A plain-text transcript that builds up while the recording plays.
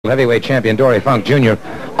Heavyweight champion Dory Funk Jr.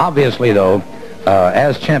 Obviously, though,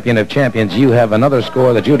 as champion of champions, you have another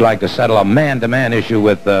score that you'd like to settle, a man-to-man issue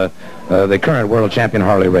with the current world champion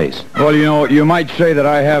Harley Race. Well, you know, you might say that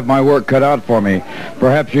I have my work cut out for me.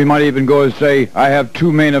 Perhaps you might even go and say I have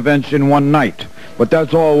two main events in one night. But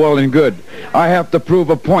that's all well and good. I have to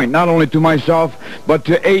prove a point, not only to myself, but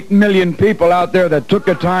to 8 million people out there that took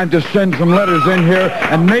the time to send some letters in here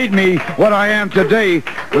and made me what I am today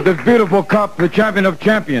with this beautiful cup, the champion of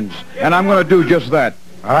champions. And I'm going to do just that.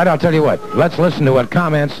 All right, I'll tell you what. Let's listen to what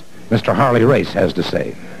comments Mr. Harley Race has to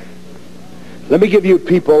say. Let me give you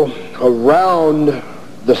people around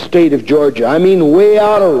the state of Georgia. I mean way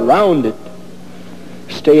out around it.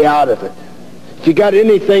 Stay out of it. If you got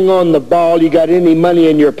anything on the ball, you got any money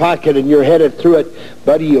in your pocket and you're headed through it,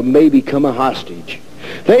 buddy, you may become a hostage.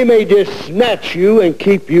 They may just snatch you and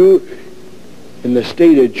keep you in the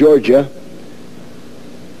state of Georgia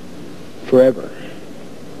forever.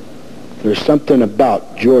 There's something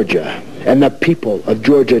about Georgia and the people of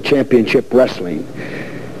Georgia Championship Wrestling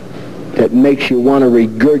that makes you want to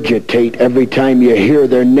regurgitate every time you hear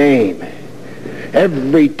their name,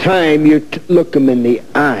 every time you look them in the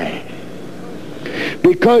eye.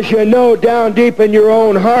 Because you know down deep in your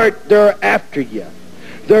own heart they're after you.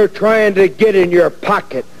 They're trying to get in your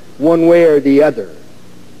pocket one way or the other.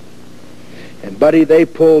 And buddy, they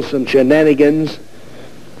pull some shenanigans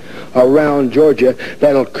around Georgia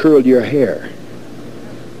that'll curl your hair.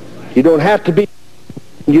 You don't have to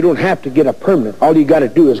get a permit. All you got to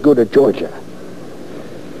do is go to Georgia.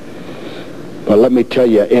 But let me tell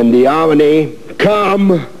you, in the Omni,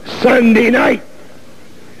 come Sunday night,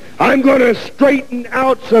 I'm going to straighten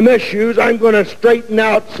out some issues. I'm going to straighten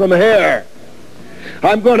out some hair.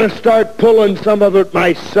 I'm going to start pulling some of it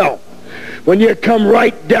myself. When you come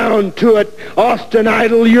right down to it, Austin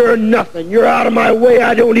Idol, you're nothing. You're out of my way.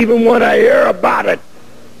 I don't even want to hear about it.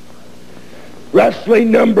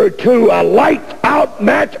 Wrestling number 2, a lights-out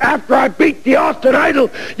match after I beat the Austin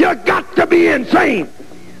Idol. You got to be insane.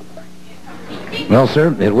 Well,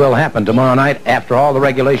 sir, it will happen tomorrow night. After all the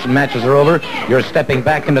regulation matches are over, you're stepping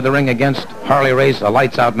back into the ring against Harley Race, a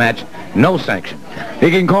lights-out match, no sanction.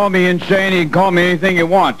 He can call me insane. He can call me anything he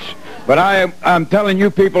wants. But I'm telling you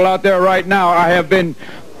people out there right now, I have been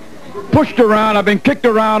pushed around. I've been kicked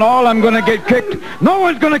around. All I'm going to get kicked. No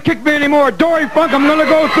one's going to kick me anymore. Dory Funk, I'm going to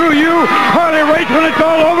go through you. Harley Race, when it's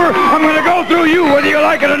all over, I'm going to go through you, whether you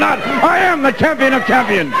like it or not. I am the champion of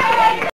champions.